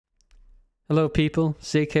Hello people,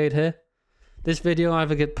 Seacade here. This video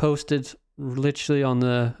either get posted literally on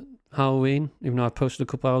the Halloween, even though I posted a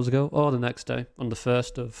couple hours ago, or the next day, on the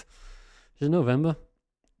 1st of... is it November?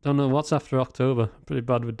 Don't know what's after October. Pretty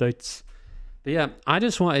bad with dates. But yeah, I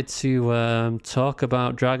just wanted to talk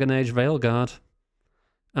about Dragon Age Veilguard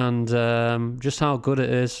and just how good it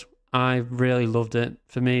is. I really loved it.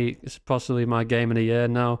 For me, it's possibly my game of the year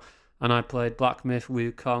now. And I played Black Myth,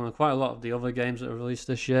 Wukong, and quite a lot of the other games that are released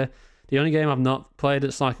this year. The only game I've not played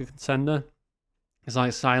that's like a contender is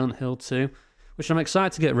like Silent Hill 2, which I'm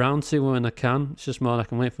excited to get round to when I can. It's just more I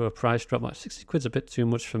can wait for a price drop. Like 60 quid's a bit too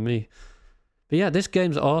much for me. But yeah, this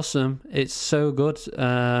game's awesome. It's so good.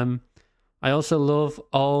 I also love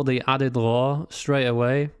all the added lore straight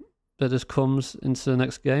away that just comes into the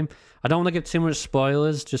next game. I don't want to give too much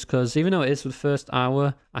spoilers just because even though it is the first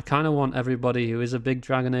hour, I kind of want everybody who is a big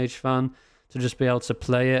Dragon Age fan to just be able to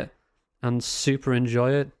play it and super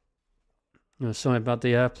enjoy it. Sorry about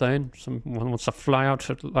the airplane. Someone wants to fly out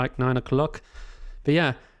at like 9 o'clock. But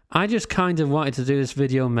yeah, I just kind of wanted to do this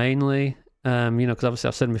video mainly, because obviously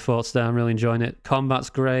I've said my thoughts there. I'm really enjoying it.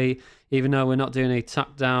 Combat's great, even though we're not doing any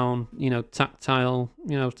tactile,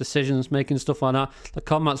 decisions, making stuff like that. The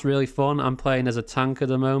combat's really fun. I'm playing as a tank at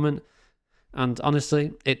the moment, and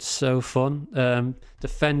honestly, it's so fun.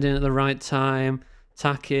 Defending at the right time,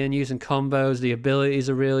 attacking, using combos. The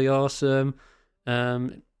abilities are really awesome.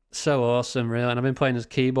 So awesome, really. And I've been playing as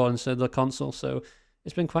keyboard instead of the console, so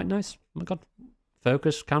it's been quite nice. Oh my god,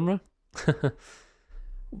 focus camera.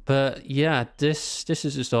 But yeah, this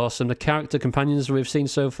is just awesome. The character companions we've seen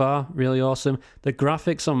so far, really awesome. The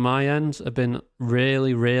graphics on my end have been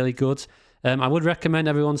really, really good. I would recommend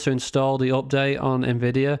everyone to install the update on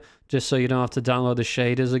NVIDIA, just so you don't have to download the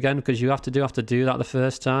shaders again, because you have to do that the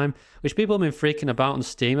first time, which people have been freaking about on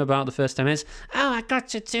Steam about the first time. It's, oh, I got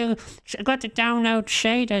to download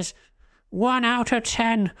shaders. 1 out of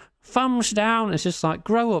 10. Thumbs down. It's just like,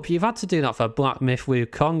 grow up. You've had to do that for Black Myth,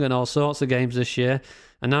 Wukong, and all sorts of games this year,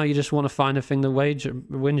 and now you just want to find a thing to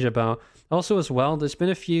whinge about. Also, as well, there's been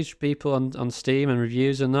a few people on Steam and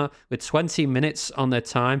reviews and that with 20 minutes on their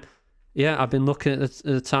time. Yeah, I've been looking at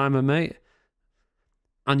the timer, mate,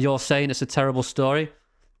 and you're saying it's a terrible story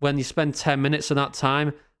when you spend 10 minutes of that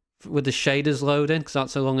time with the shaders loading, because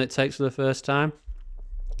that's how long it takes for the first time,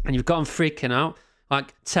 and you've got them freaking out.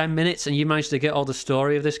 Like 10 minutes and you managed to get all the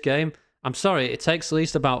story of this game. I'm sorry, it takes at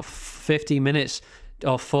least about 50 minutes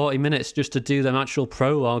or 40 minutes just to do the actual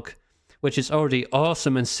prologue, which is already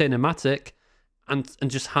awesome and cinematic and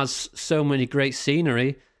just has so many great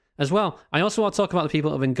scenery as well. I also want to talk about the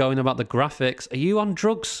people that have been going about the graphics. Are you on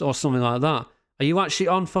drugs or something like that? Are you actually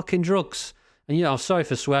on fucking drugs? And I'm sorry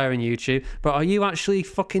for swearing, YouTube, but are you actually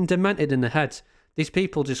fucking demented in the head? These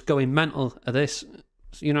people just going mental at this.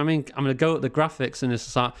 You know what I mean? I'm going to go at the graphics and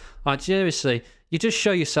it's like seriously, you just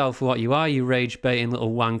show yourself for what you are, you rage-baiting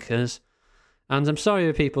little wankers. And I'm sorry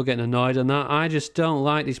if people getting annoyed on that. I just don't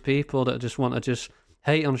like these people that just want to just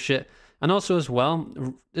hate on shit. And also as well,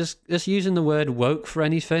 just using the word woke for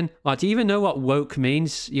anything. Like, do you even know what woke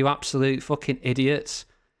means, you absolute fucking idiots?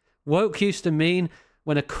 Woke used to mean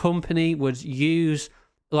when a company would use...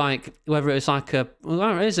 like, whether it's like a...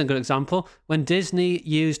 well, it is a good example. When Disney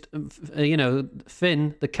used,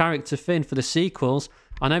 Finn, the character Finn, for the sequels,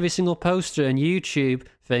 on every single poster and YouTube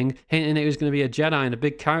thing, hinting it was going to be a Jedi and a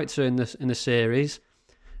big character in the series.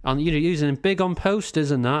 And, using him big on posters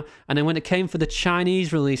and that. And then when it came for the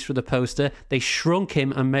Chinese release for the poster, they shrunk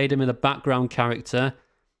him and made him a background character.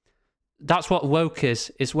 That's what woke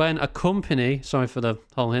is. It's when a company... sorry for the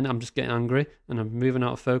whole hint, I'm just getting angry and I'm moving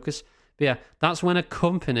out of focus. But yeah, that's when a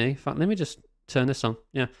company... in fact, let me just turn this on.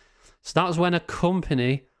 Yeah. So that's when a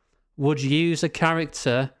company would use a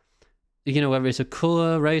character, whether it's a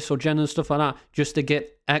colour, race, or gender and stuff like that, just to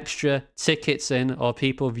get extra tickets in, or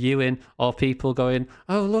people viewing, or people going,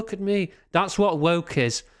 oh, look at me. That's what woke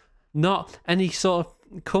is. Not any sort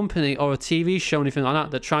of company or a TV show or anything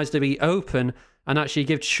like that tries to be open and actually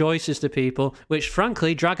give choices to people, which,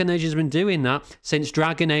 frankly, Dragon Age has been doing that since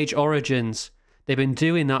Dragon Age Origins. They've been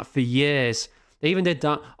doing that for years. They even did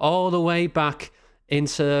that all the way back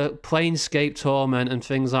into Planescape Torment and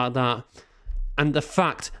things like that. And the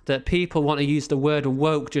fact that people want to use the word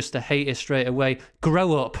woke just to hate it straight away.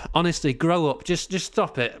 Grow up. Honestly, grow up. Just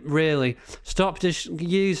stop it, really. Stop just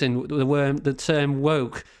using the term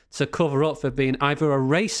woke to cover up for being either a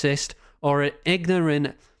racist or an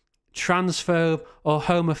ignorant transphobe or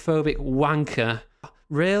homophobic wanker.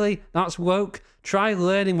 Really? That's woke? Try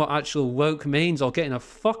learning what actual woke means or getting a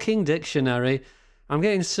fucking dictionary. I'm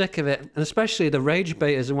getting sick of it. And especially the rage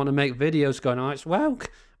baiters who want to make videos going, oh, it's woke,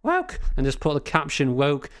 woke, and just put the caption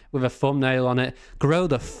woke with a thumbnail on it. Grow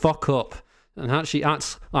the fuck up. and actually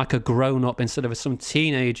acts like a grown-up instead of some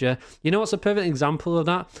teenager. You know what's a perfect example of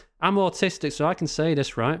that? I'm autistic, so I can say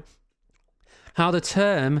this, right? How the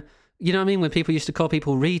term, you know what I mean, when people used to call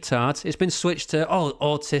people retards, it's been switched to, oh,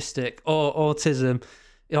 autistic, or autism.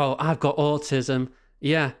 Oh, I've got autism.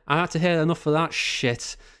 Yeah, I had to hear enough of that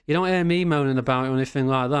shit. You don't hear me moaning about it or anything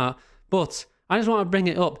like that. But I just want to bring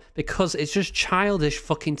it up because it's just childish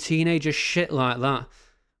fucking teenager shit like that.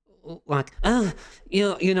 Like, oh,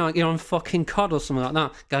 you know, you're on fucking COD or something like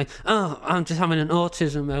that. Going, oh, I'm just having an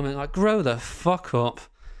autism moment. Like, grow the fuck up.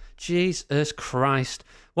 Jesus Christ.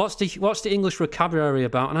 What's the English vocabulary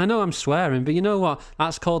about? And I know I'm swearing, but you know what?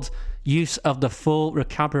 That's called use of the full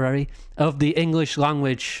vocabulary of the English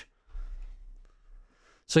language.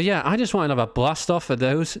 So yeah, I just wanted to have a blast off of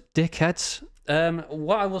those dickheads.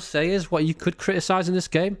 What I will say is, what you could criticize in this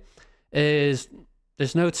game is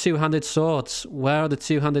there's no two-handed swords. Where are the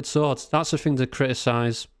two-handed swords? That's the thing to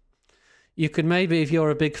criticize. You could maybe, if you're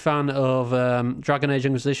a big fan of Dragon Age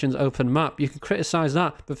Inquisition's open map, you can criticize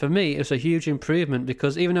that. But for me, it's a huge improvement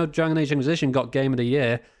because even though Dragon Age Inquisition got Game of the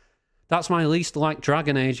Year, that's my least liked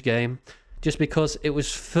Dragon Age game, just because it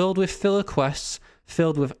was filled with filler quests,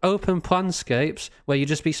 filled with open planscapes, where you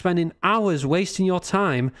just be spending hours wasting your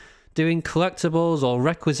time doing collectibles or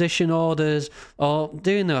requisition orders or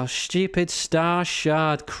doing the stupid star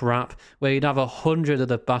shard crap where you'd have 100 of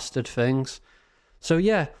the bastard things. So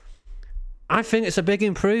yeah, I think it's a big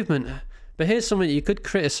improvement. But here's something you could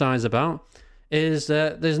criticize about, is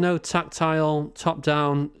that there's no tactile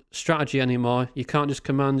top-down strategy anymore. You can't just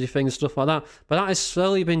command your things, stuff like that. But that has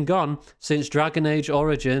slowly been gone since Dragon Age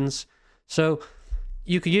Origins. So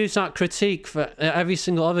you could use that critique for every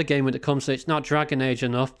single other game when it comes to it's not Dragon Age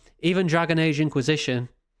enough. Even Dragon Age Inquisition.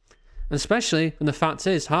 And especially when the fact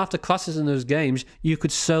is, half the classes in those games you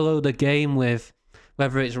could solo the game with.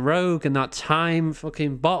 Whether it's Rogue and that time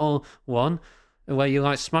fucking bottle one, where you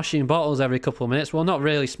like smashing bottles every couple of minutes. Well, not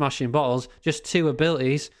really smashing bottles, just two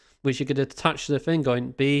abilities, which you could attach to the thing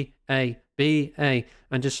going B, A,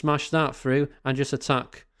 and just smash that through and just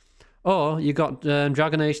attack. Or you got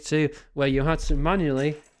Dragon Age 2, where you had to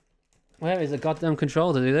manually, where is the goddamn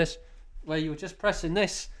control to do this? Where you were just pressing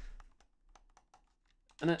this.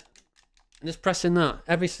 And just pressing that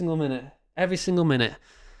every single minute.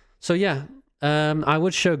 So yeah, I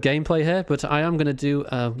would show gameplay here, but I am going to do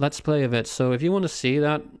a let's play of it. So if you want to see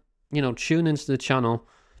that, you know, tune into the channel.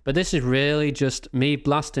 But this is really just me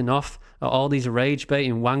blasting off at all these rage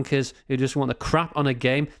baiting wankers who just want to crap on a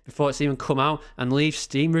game before it's even come out and leave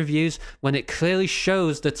Steam reviews when it clearly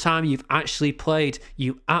shows the time you've actually played,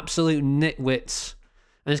 you absolute nitwits.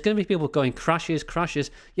 And there's going to be people going, crashes.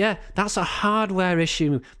 Yeah, that's a hardware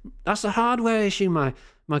issue. That's a hardware issue, my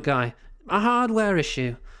guy. A hardware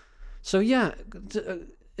issue. So yeah,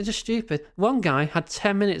 it's just stupid. One guy had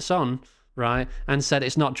 10 minutes on, right, and said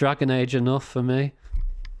it's not Dragon Age enough for me.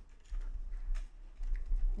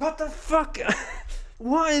 What the fuck?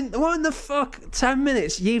 What in the fuck? 10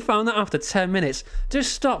 minutes? You found that after 10 minutes?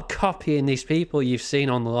 Just stop copying these people you've seen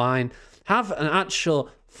online. Have an actual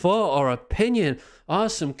thought or opinion or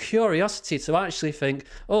some curiosity to actually think,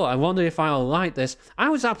 oh, I wonder if I'll like this. I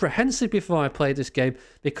was apprehensive before I played this game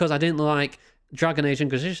because I didn't like Dragon Age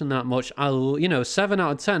Inquisition that much. 7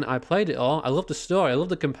 out of 10, I played it all. I loved the story, I loved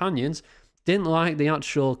the companions. Didn't like the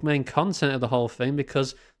actual main content of the whole thing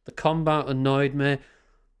because the combat annoyed me,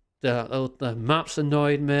 the maps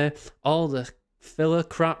annoyed me, all the filler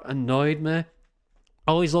crap annoyed me.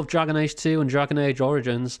 Always loved Dragon Age 2 and Dragon Age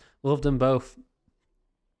Origins, loved them both.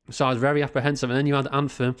 So I was very apprehensive. And then you had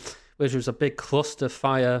Anthem, which was a big cluster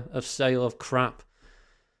fire of sale of crap.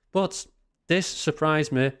 But this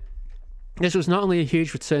surprised me. This was not only a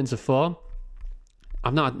huge return to form,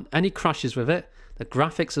 I've not had any crashes with it. The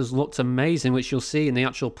graphics has looked amazing, which you'll see in the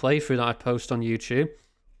actual playthrough that I post on YouTube.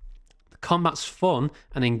 The combat's fun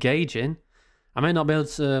and engaging. I may not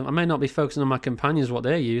be focusing on my companions, what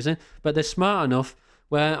they're using, but they're smart enough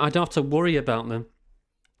where I don't have to worry about them,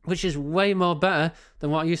 which is way more better than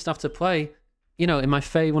what I used to have to play, you know, in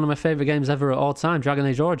one of my favourite games ever at all time, Dragon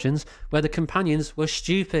Age Origins, where the companions were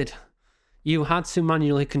stupid. You had to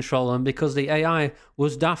manually control them because the AI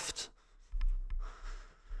was daft.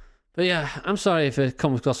 But yeah, I'm sorry if it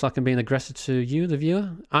comes across like I'm being aggressive to you, the viewer.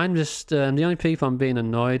 I'm just, the only people I'm being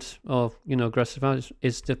annoyed or, you know, aggressive about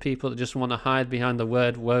is the people that just want to hide behind the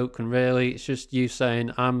word woke, and really it's just you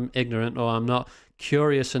saying I'm ignorant or I'm not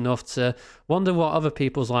curious enough to wonder what other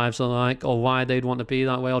people's lives are like or why they'd want to be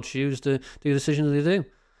that way or choose to do the decisions they do.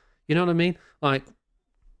 You know what I mean? Like,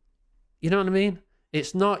 you know what I mean?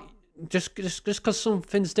 It's not just because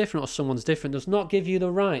something's different or someone's different does not give you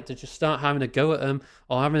the right to just start having a go at them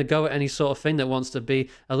or having a go at any sort of thing that wants to be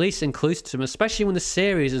at least inclusive to them, especially when the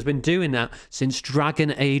series has been doing that since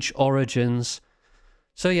Dragon Age Origins.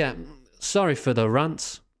 So yeah, sorry for the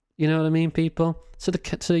rants. You know what I mean, people? To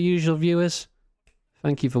the usual viewers,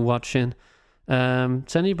 thank you for watching. To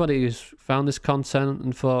anybody who's found this content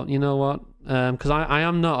and thought, you know what, because I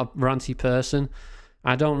am not a ranty person.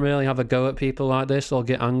 I don't really have a go at people like this or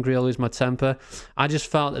get angry or lose my temper. I just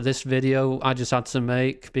felt that this video I just had to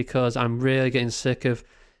make because I'm really getting sick of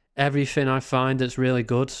everything I find that's really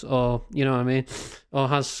good, or, you know what I mean, or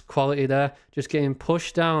has quality there, just getting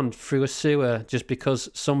pushed down through a sewer just because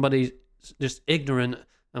somebody's just ignorant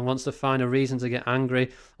and wants to find a reason to get angry,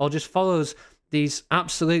 or just follows these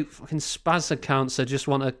absolute fucking spaz accounts that just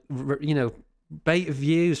want to, you know, bait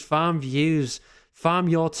views, farm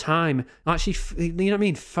your time. Actually, you know what I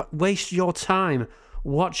mean? Waste your time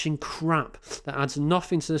watching crap that adds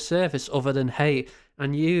nothing to the surface other than hate,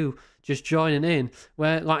 and you just joining in,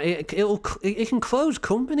 where like it can close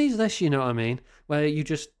companies. This, you know what I mean? Where you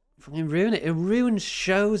just fucking ruin it. It ruins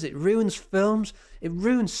shows. It ruins films. It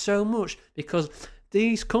ruins so much because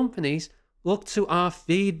these companies look to our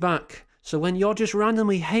feedback. So when you're just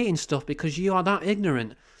randomly hating stuff because you are that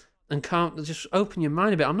ignorant and can't just open your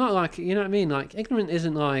mind a bit. I'm not like, you know what I mean? Like, ignorant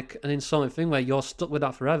isn't like an insulting thing where you're stuck with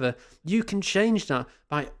that forever. You can change that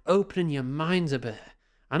by opening your minds a bit.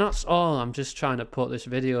 And that's all I'm just trying to put this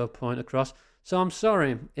video point across. So I'm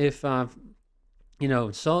sorry if I've, you know,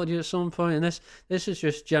 insulted you at some point in this. This is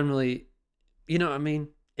just generally, you know what I mean?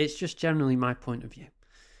 It's just generally my point of view.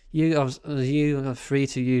 You are free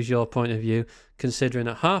to use your point of view, considering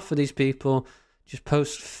that half of these people just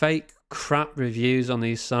post fake crap reviews on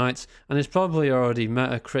these sites, and it's probably already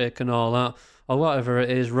Metacritic and all that, or whatever it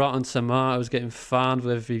is, Rotten Tomatoes getting farmed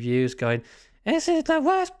with reviews going, this is the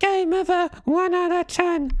worst game ever, 1 out of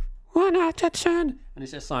 10, 1 out of 10. And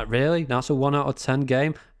it's just like, really? That's a 1 out of 10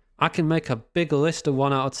 game? I can make a big list of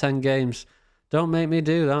 1 out of 10 games. Don't make me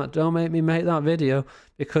do that. Don't make me make that video,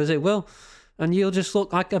 because it will. And you'll just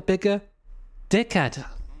look like a bigger dickhead.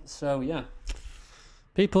 So, yeah.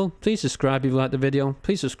 People, please subscribe if you like the video.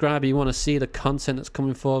 Please subscribe if you want to see the content that's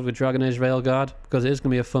coming forward with Dragon Age Veilguard, because it is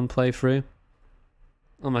going to be a fun playthrough.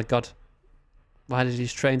 Oh my god. Why did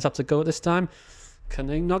these trains have to go at this time? Can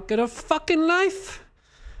they not get a fucking life?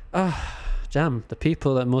 Ah, damn. The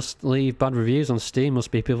people that must leave bad reviews on Steam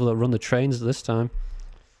must be people that run the trains this time.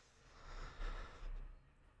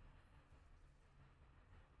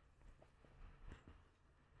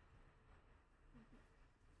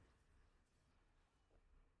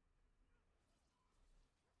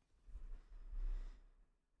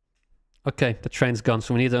 Okay, the train's gone,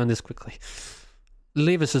 so we need to end this quickly.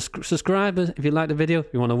 Leave a subscribe if you like the video,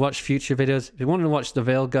 if you want to watch future videos, if you want to watch the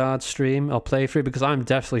Veilguard stream or playthrough, because I'm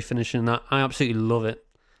definitely finishing that. I absolutely love it.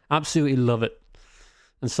 Absolutely love it.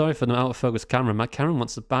 And sorry for the out of focus camera. My camera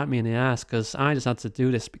wants to bite me in the ass because I just had to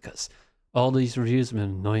do this because all these reviews have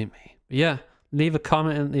been annoying me. But yeah, leave a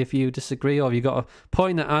comment if you disagree, or if you got a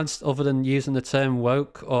point that adds other than using the term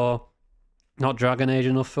woke or not Dragon Age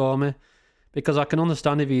enough for me. Because I can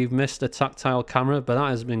understand if you've missed a tactile camera, but that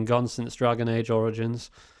has been gone since Dragon Age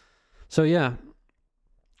Origins. So yeah,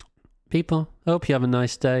 people, hope you have a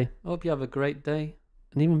nice day. Hope you have a great day,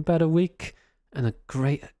 an even better week, and a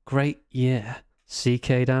great year.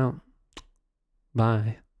 CK'd out.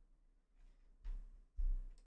 Bye.